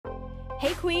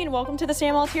Hey Queen, welcome to the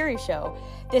Sam Altieri Show.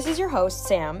 This is your host,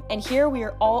 Sam, and here we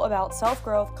are all about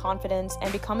self-growth, confidence,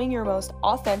 and becoming your most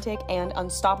authentic and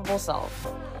unstoppable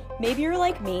self. Maybe you're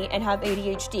like me and have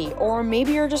ADHD, or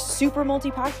maybe you're just super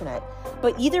multi-passionate.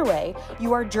 But either way,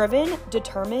 you are driven,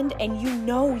 determined, and you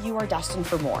know you are destined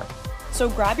for more. So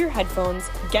grab your headphones,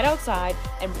 get outside,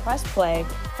 and press play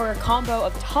for a combo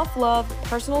of tough love,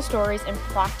 personal stories, and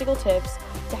practical tips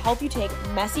to help you take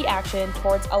messy action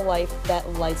towards a life that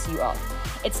lights you up.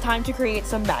 It's time to create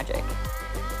some magic.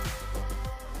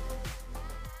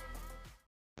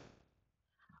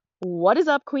 What is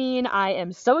up, Queen? I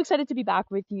am so excited to be back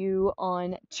with you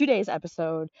on today's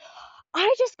episode.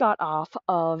 I just got off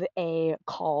of a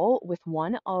call with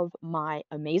one of my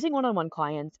amazing one-on-one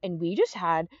clients, and we just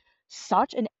had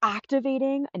such an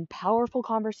activating and powerful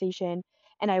conversation,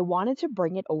 and I wanted to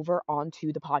bring it over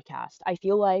onto the podcast. I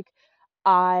feel like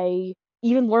I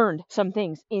even learned some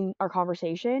things in our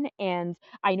conversation, and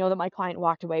I know that my client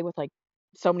walked away with like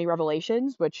so many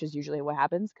revelations, which is usually what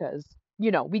happens because,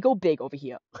 we go big over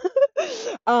here.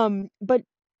 But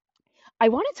I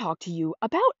want to talk to you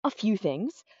about a few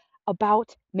things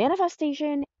about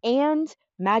manifestation and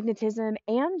magnetism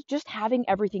and just having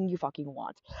everything you fucking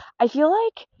want. I feel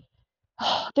like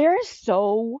there are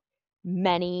so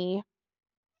many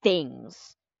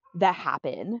things that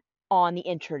happen on the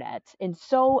internet and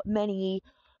so many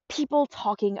people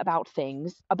talking about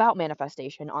things about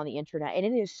manifestation on the internet, and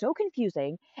it is so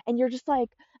confusing, and you're just like,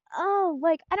 oh,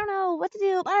 like I don't know what to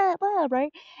do, blah, blah,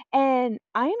 right? And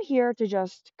I am here to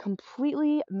just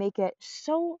completely make it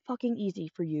so fucking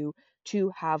easy for you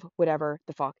to have whatever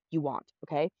the fuck you want.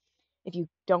 Okay, if you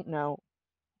don't know,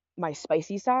 my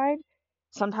spicy side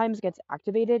sometimes gets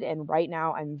activated, and right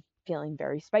now I'm feeling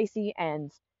very spicy, and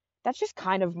that's just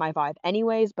kind of my vibe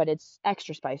anyways, but it's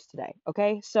extra spice today.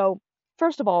 Okay, so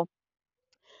first of all,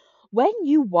 when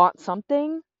you want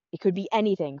something, it could be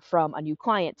anything from a new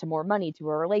client to more money to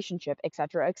a relationship,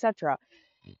 etc., etc.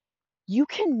 You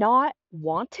cannot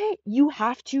want it, you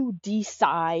have to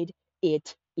decide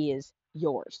it is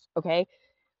yours. Okay,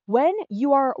 when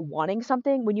you are wanting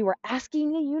something, when you are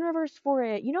asking the universe for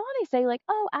it, you know how they say, like,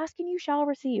 oh, ask and you shall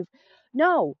receive?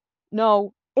 No,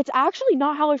 no, it's actually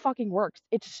not how it fucking works.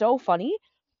 It's so funny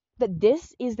that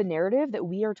this is the narrative that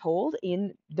we are told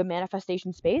in the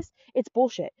manifestation space. It's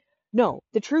bullshit. No,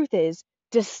 the truth is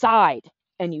decide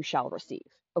and you shall receive.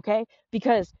 Okay?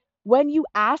 Because when you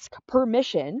ask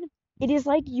permission, it is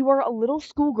like you are a little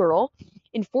schoolgirl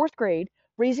in fourth grade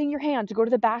raising your hand to go to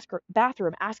the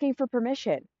bathroom asking for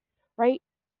permission, right?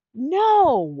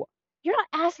 No, you're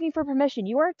not asking for permission.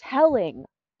 You are telling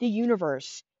the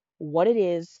universe what it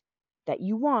is that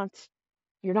you want.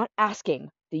 You're not asking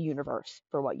the universe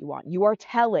for what you want. You are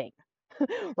telling,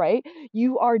 right?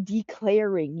 You are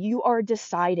declaring, you are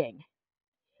deciding.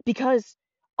 Because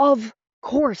of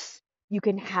course you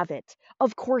can have it.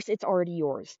 Of course it's already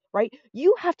yours, right?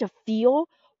 You have to feel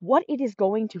what it is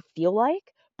going to feel like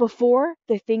before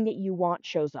the thing that you want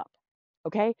shows up.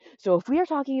 Okay? So if we are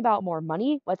talking about more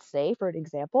money, let's say for an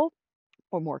example,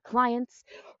 or more clients,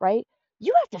 right?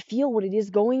 You have to feel what it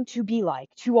is going to be like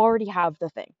to already have the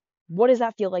thing. What does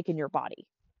that feel like in your body,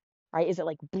 right? Is it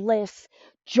like bliss,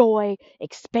 joy,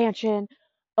 expansion?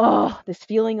 This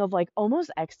feeling of like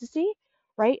almost ecstasy,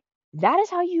 right? That is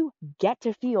how you get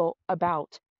to feel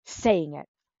about saying it.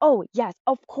 Oh, yes,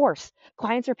 of course.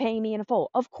 Clients are paying me in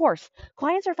full. Of course.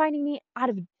 Clients are finding me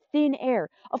out of thin air.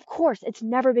 Of course, it's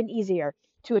never been easier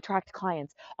to attract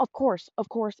clients. Of course, of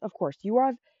course, of course.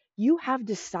 You have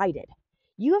decided.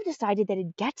 You have decided that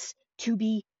it gets to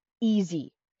be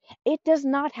easy. It does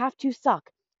not have to suck.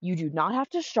 You do not have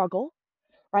to struggle,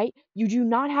 right? You do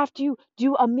not have to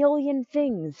do a million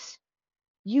things.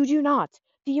 You do not.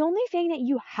 The only thing that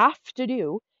you have to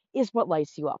do is what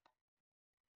lights you up,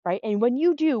 right? And when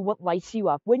you do what lights you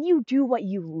up, when you do what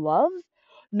you love,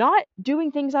 not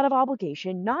doing things out of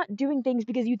obligation, not doing things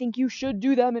because you think you should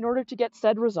do them in order to get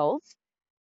said results,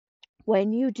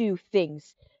 when you do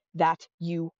things that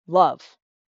you love,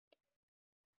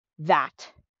 that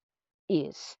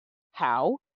is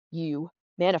how you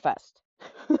manifest.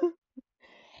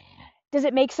 Does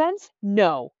it make sense?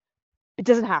 No, it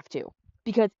doesn't have to.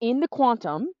 Because in the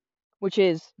quantum, which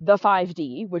is the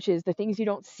 5D, which is the things you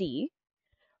don't see,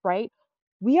 right?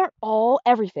 We are all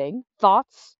everything,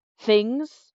 thoughts,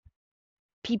 things,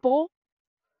 people,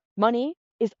 money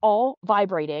is all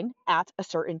vibrating at a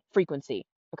certain frequency.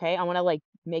 Okay? I want to like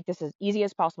make this as easy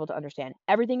as possible to understand.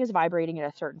 Everything is vibrating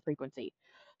at a certain frequency.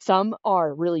 Some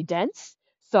are really dense,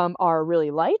 some are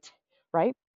really light,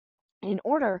 right? And in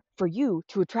order for you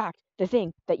to attract the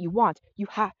thing that you want, you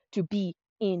have to be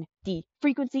in the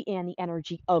frequency and the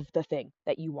energy of the thing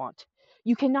that you want.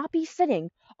 You cannot be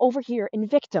sitting over here in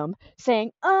victim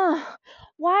saying,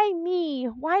 why me?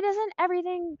 Why doesn't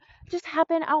everything just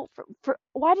happen out for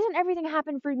why doesn't everything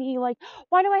happen for me? Like,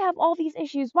 why do I have all these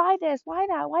issues? Why this? Why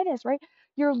that? Why this? Right?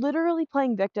 You're literally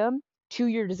playing victim to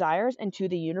your desires and to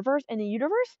the universe, and the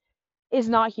universe is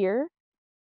not here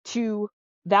to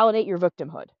validate your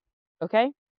victimhood.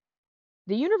 Okay?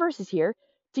 The universe is here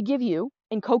to give you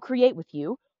and co create with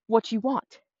you what you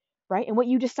want, right? And what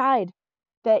you decide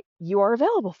that you are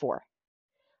available for,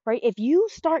 right? If you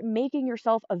start making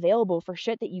yourself available for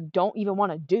shit that you don't even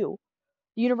want to do,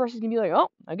 the universe is going to be like, oh,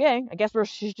 okay, I guess we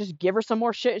should just give her some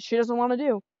more shit she doesn't want to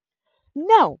do.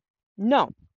 No, no.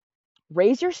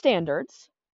 Raise your standards,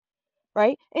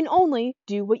 right? And only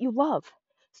do what you love.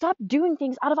 Stop doing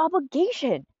things out of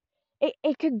obligation.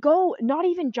 It could go not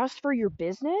even just for your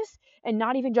business and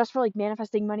not even just for like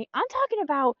manifesting money. I'm talking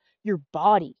about your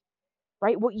body,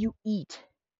 right? What you eat.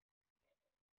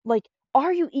 Like,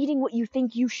 are you eating what you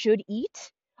think you should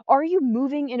eat? Are you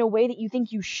moving in a way that you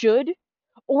think you should?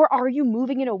 Or are you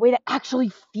moving in a way that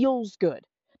actually feels good,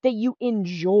 that you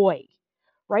enjoy,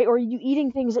 right? Or are you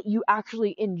eating things that you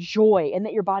actually enjoy and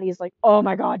that your body is like, oh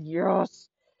my God, yes,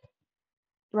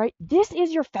 right? This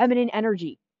is your feminine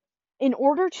energy. In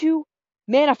order to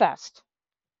manifest,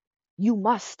 you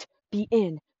must be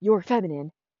in your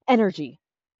feminine energy,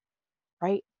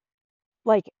 right?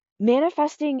 Like,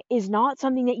 manifesting is not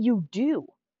something that you do.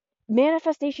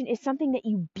 Manifestation is something that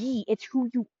you be. It's who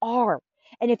you are.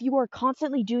 And if you are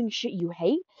constantly doing shit you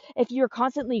hate, if you're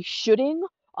constantly shoulding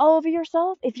all over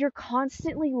yourself, if you're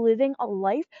constantly living a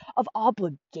life of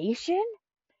obligation,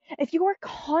 if you are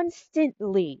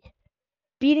constantly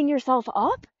beating yourself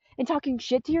up and talking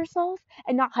shit to yourself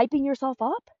and not hyping yourself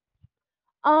up,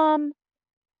 um,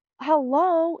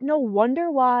 hello, no wonder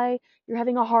why you're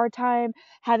having a hard time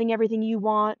having everything you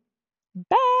want.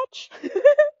 Batch.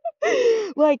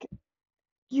 Like,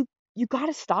 you you got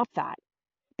to stop that,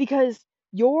 because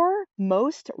your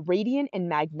most radiant and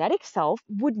magnetic self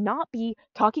would not be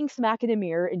talking smack in a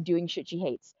mirror and doing shit she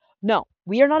hates. No,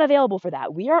 we are not available for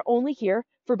that. We are only here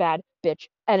for bad bitch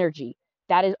energy.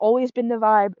 That has always been the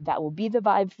vibe. That will be the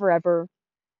vibe forever.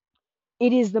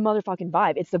 It is the motherfucking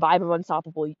vibe. It's the vibe of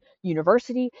Unstoppable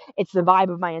University. It's the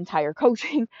vibe of my entire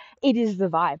coaching. It is the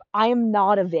vibe. I am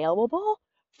not available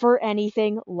for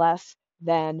anything less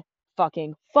than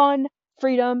fucking fun,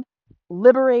 freedom,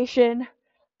 liberation,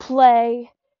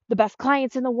 play, the best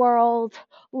clients in the world,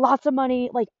 lots of money.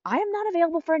 Like, I am not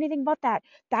available for anything but that.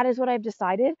 That is what I've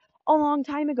decided a long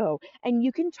time ago. And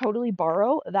you can totally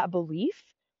borrow that belief,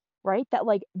 right? That,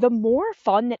 like, the more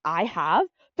fun that I have,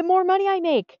 the more money I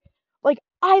make. Like,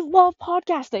 I love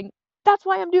podcasting. That's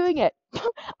why I'm doing it.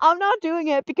 I'm not doing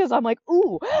it because I'm like,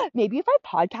 ooh, maybe if I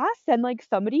podcast, then like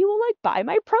somebody will like buy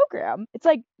my program. It's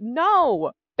like,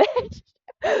 no, bitch.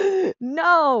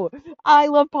 No, I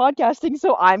love podcasting,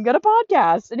 so I'm gonna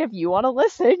podcast. And if you want to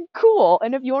listen, cool.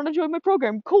 And if you want to join my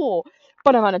program, cool.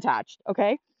 But I'm unattached,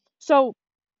 okay? So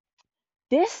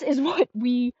this is what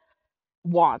we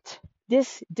want.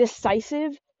 This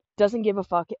decisive, doesn't give a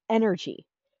fuck energy,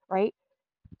 right?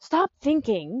 Stop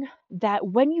thinking that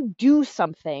when you do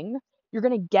something, you're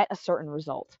going to get a certain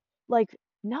result. Like,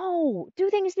 no,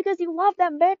 do things because you love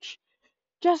them, bitch.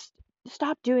 Just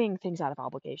stop doing things out of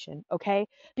obligation, okay?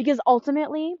 Because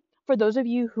ultimately, for those of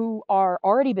you who are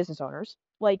already business owners,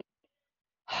 like,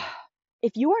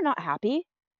 if you are not happy,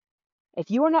 if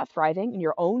you are not thriving in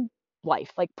your own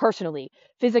life, like personally,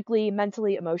 physically,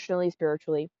 mentally, emotionally,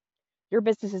 spiritually, your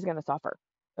business is going to suffer,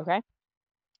 okay?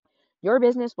 Your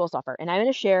business will suffer. And I'm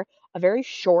going to share a very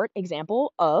short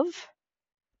example of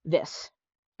this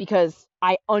because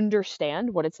I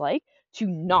understand what it's like to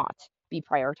not be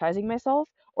prioritizing myself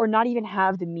or not even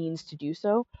have the means to do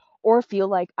so or feel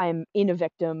like I'm in a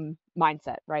victim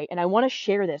mindset, right? And I want to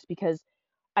share this because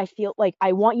I feel like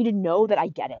I want you to know that I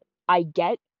get it. I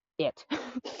get it.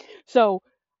 So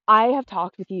I have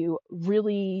talked with you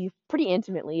really pretty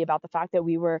intimately about the fact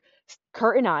that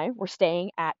Kurt and I were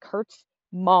staying at Kurt's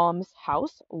mom's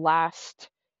house last,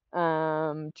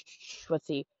 let's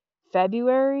see,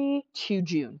 February to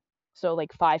June. So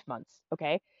like 5 months,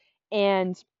 okay?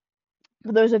 And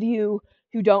for those of you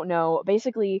who don't know,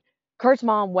 basically Kurt's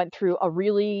mom went through a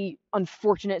really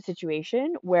unfortunate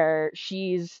situation where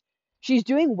she's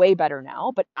doing way better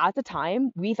now, but at the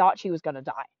time we thought she was going to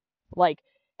die. Like,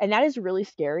 and that is really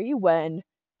scary when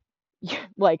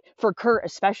like for Kurt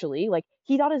especially, like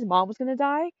he thought his mom was going to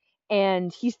die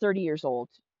and he's 30 years old.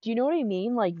 Do you know what I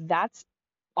mean? Like, that's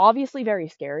obviously very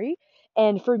scary.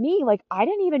 And for me, like, I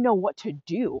didn't even know what to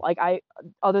do. Like,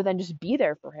 other than just be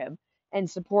there for him. and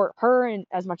support her and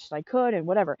as much as I could and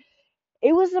whatever.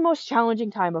 It was the most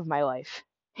challenging time of my life,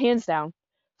 hands down,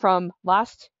 from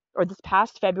this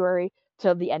past February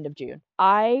to the end of June.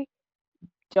 I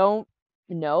don't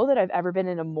know that I've ever been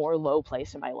in a more low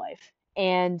place in my life.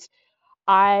 And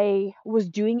I was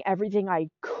doing everything I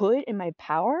could in my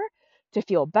power to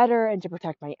feel better and to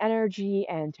protect my energy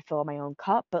and to fill my own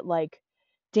cup. But like,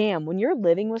 damn, when you're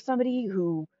living with somebody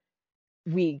who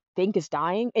we think is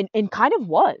dying and kind of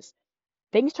was,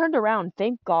 things turned around,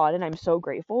 thank God, and I'm so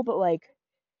grateful. But like,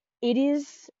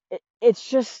 it's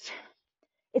just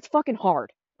it's fucking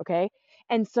hard, okay?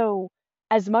 And so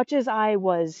as much as I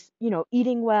was,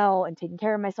 eating well and taking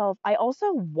care of myself, I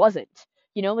also wasn't.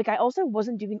 Like I also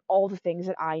wasn't doing all the things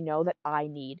that I know that I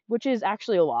need, which is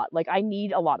actually a lot. Like I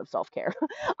need a lot of self-care.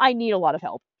 I need a lot of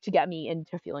help to get me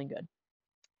into feeling good.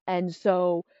 And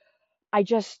so I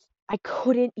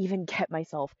couldn't even get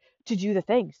myself to do the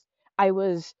things. I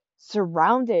was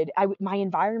surrounded. My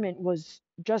environment was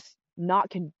just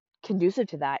not conducive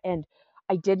to that, and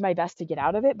I did my best to get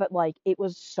out of it, but like it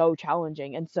was so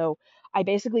challenging. And so I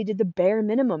basically did the bare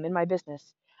minimum in my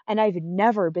business. And I've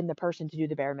never been the person to do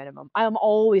the bare minimum. I've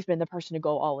always been the person to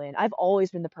go all in. I've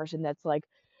always been the person that's like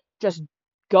just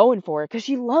going for it because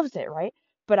she loves it, right?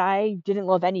 But I didn't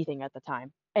love anything at the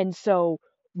time. And so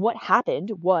what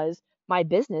happened was my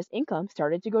business income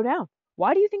started to go down.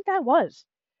 Why do you think that was?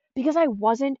 Because I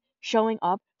wasn't showing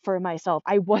up for myself.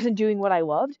 I wasn't doing what I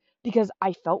loved because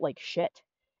I felt like shit.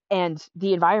 And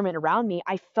the environment around me,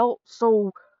 I felt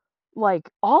so like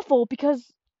awful because,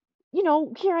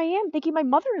 here I am thinking my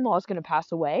mother-in-law is going to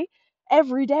pass away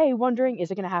every day, wondering,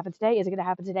 is it going to happen today? Is it going to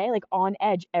happen today? Like on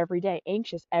edge every day,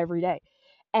 anxious every day.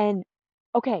 And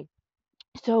okay,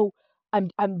 so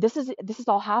this is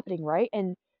all happening, right?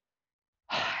 And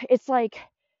it's like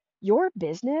your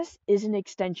business is an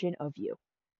extension of you,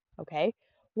 okay?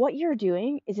 What you're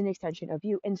doing is an extension of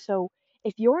you. And so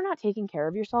if you're not taking care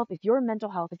of yourself, if your mental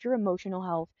health, if your emotional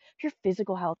health, if your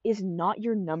physical health is not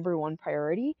your number one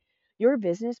priority, your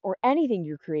business or anything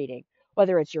you're creating,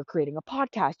 whether it's you're creating a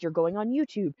podcast, you're going on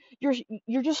YouTube,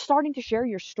 you're just starting to share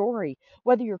your story,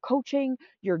 whether you're coaching,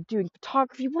 you're doing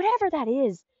photography, whatever that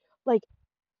is, like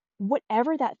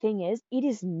whatever that thing is, it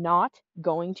is not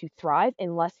going to thrive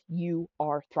unless you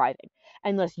are thriving.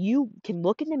 Unless you can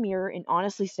look in the mirror and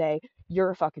honestly say,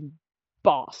 you're a fucking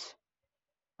boss,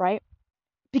 right?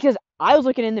 Because I was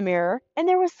looking in the mirror and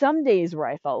there was some days where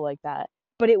I felt like that,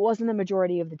 but it wasn't the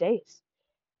majority of the days.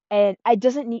 And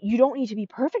you don't need to be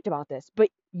perfect about this, but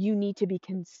you need to be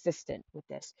consistent with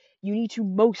this. You need to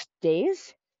most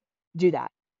days do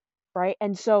that, right?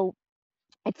 And so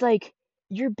it's like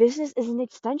your business is an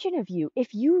extension of you.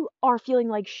 If you are feeling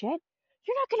like shit,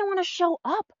 you're not going to want to show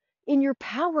up in your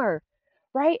power,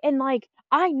 right? And like,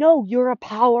 I know you're a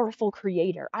powerful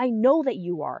creator. I know that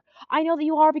you are. I know that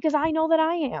you are because I know that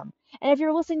I am. And if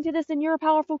you're listening to this, then you're a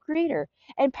powerful creator.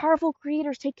 And powerful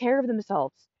creators take care of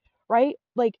themselves, right?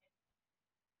 Like,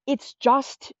 it's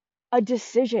just a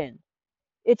decision.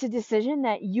 It's a decision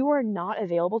that you are not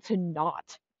available to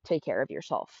not take care of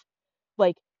yourself.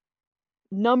 Like,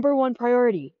 number one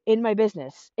priority in my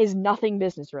business is nothing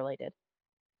business related.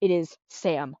 It is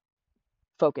Sam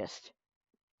focused.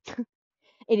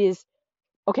 It is,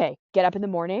 okay, get up in the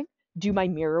morning, do my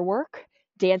mirror work,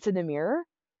 dance in the mirror,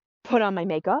 put on my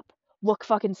makeup, look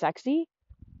fucking sexy,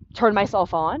 turn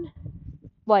myself on,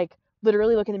 like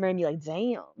literally look in the mirror and be like,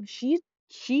 damn, she,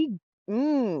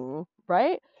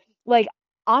 right? Like,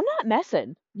 I'm not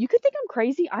messing. You could think I'm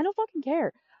crazy. I don't fucking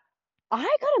care. I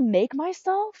gotta make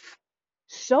myself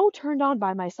so turned on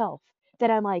by myself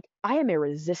that I'm like, I am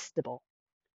irresistible.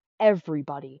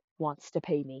 Everybody wants to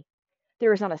pay me.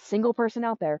 There is not a single person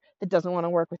out there that doesn't want to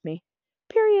work with me.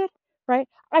 Period. Right?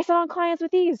 I saw on clients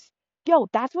with ease. Yo,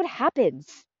 that's what happens.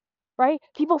 Right?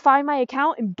 People find my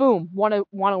account and boom, wanna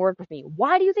work with me.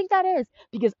 Why do you think that is?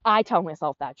 Because I tell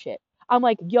myself that shit. I'm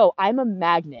like, yo, I'm a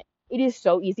magnet. It is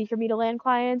so easy for me to land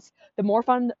clients. The more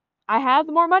fun I have,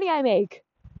 the more money I make.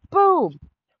 Boom.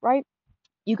 Right?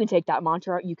 You can take that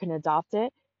mantra, you can adopt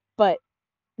it. But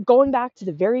going back to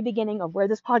the very beginning of where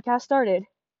this podcast started,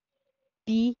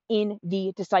 be in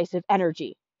the decisive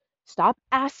energy. Stop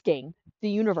asking the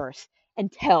universe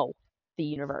and tell the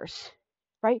universe,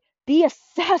 right? Be a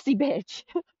sassy bitch.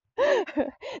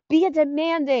 Be a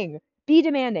demanding. Be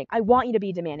demanding. I want you to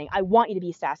be demanding. I want you to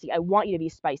be sassy. I want you to be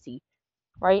spicy,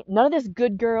 right? None of this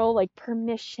good girl like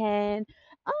permission.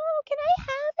 Oh, can I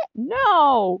have it?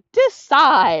 No.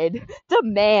 Decide.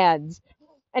 Demand.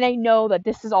 And I know that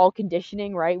this is all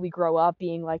conditioning, right? We grow up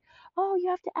being like, oh, you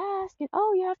have to ask, and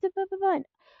oh, you have to blah blah blah. And,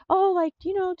 oh, like,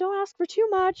 don't ask for too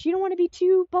much. You don't want to be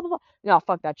too blah blah blah. No,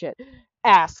 fuck that shit.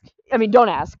 Ask. I mean, don't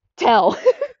ask. Tell.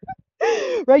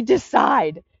 Right?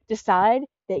 Decide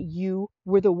that you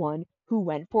were the one who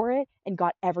went for it and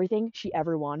got everything she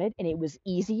ever wanted, and it was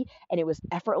easy and it was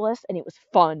effortless and it was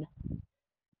fun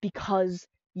because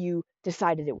you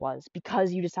decided it was,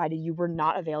 because you decided you were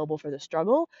not available for the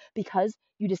struggle, because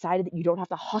you decided that you don't have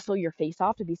to hustle your face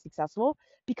off to be successful,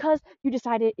 because you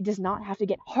decided it does not have to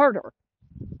get harder,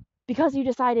 because you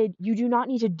decided you do not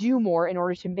need to do more in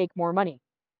order to make more money.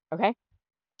 Okay?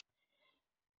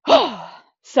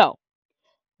 So,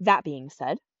 that being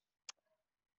said,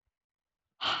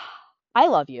 I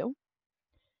love you.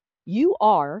 You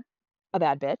are a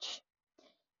bad bitch.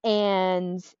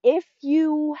 And if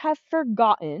you have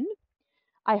forgotten,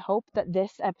 I hope that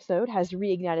this episode has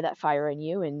reignited that fire in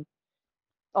you and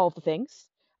all of the things.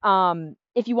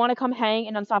 If you want to come hang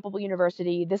in Unstoppable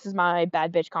University, this is my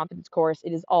bad bitch confidence course.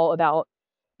 It is all about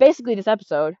basically this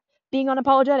episode being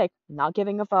unapologetic, not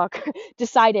giving a fuck,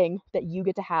 deciding that you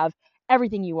get to have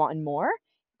everything you want and more,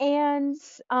 and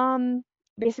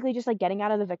basically just like getting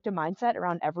out of the victim mindset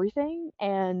around everything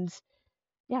and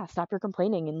yeah, stop your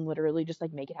complaining and literally just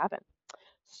like make it happen.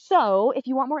 So, if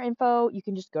you want more info, you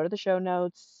can just go to the show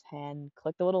notes and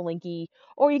click the little linky,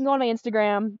 or you can go on my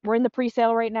Instagram. We're in the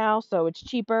pre-sale right now, so it's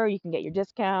cheaper. You can get your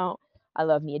discount. I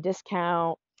love me a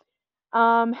discount.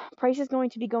 Price is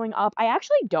going to be going up. I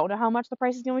actually don't know how much the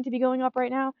price is going to be going up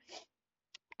right now.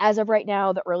 As of right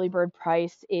now, the early bird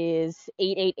price is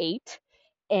 888.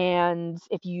 And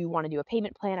if you want to do a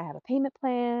payment plan, I have a payment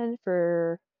plan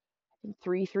for I think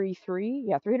 333.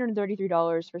 Yeah,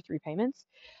 $333 for 3 payments.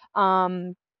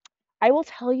 Um, I will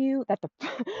tell you that the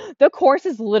the course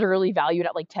is literally valued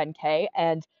at like 10K,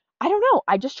 and I don't know.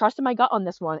 I just trusted my gut on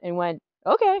this one and went,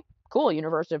 okay, cool,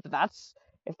 universe. If that's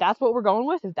what we're going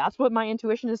with, if that's what my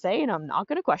intuition is saying, I'm not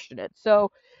gonna question it.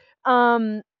 So,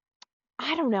 um,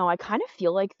 I don't know. I kind of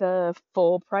feel like the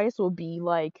full price will be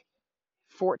like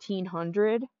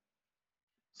 1400,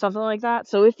 something like that.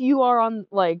 So if you are on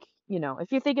like,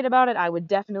 if you're thinking about it, I would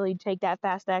definitely take that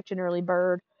fast action early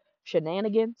bird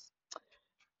shenanigans.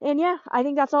 And yeah, I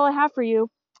think that's all I have for you.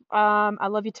 I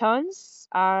love you tons.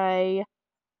 I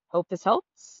hope this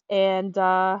helps. And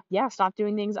yeah, stop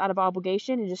doing things out of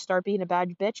obligation and just start being a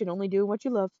bad bitch and only doing what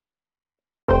you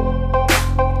love.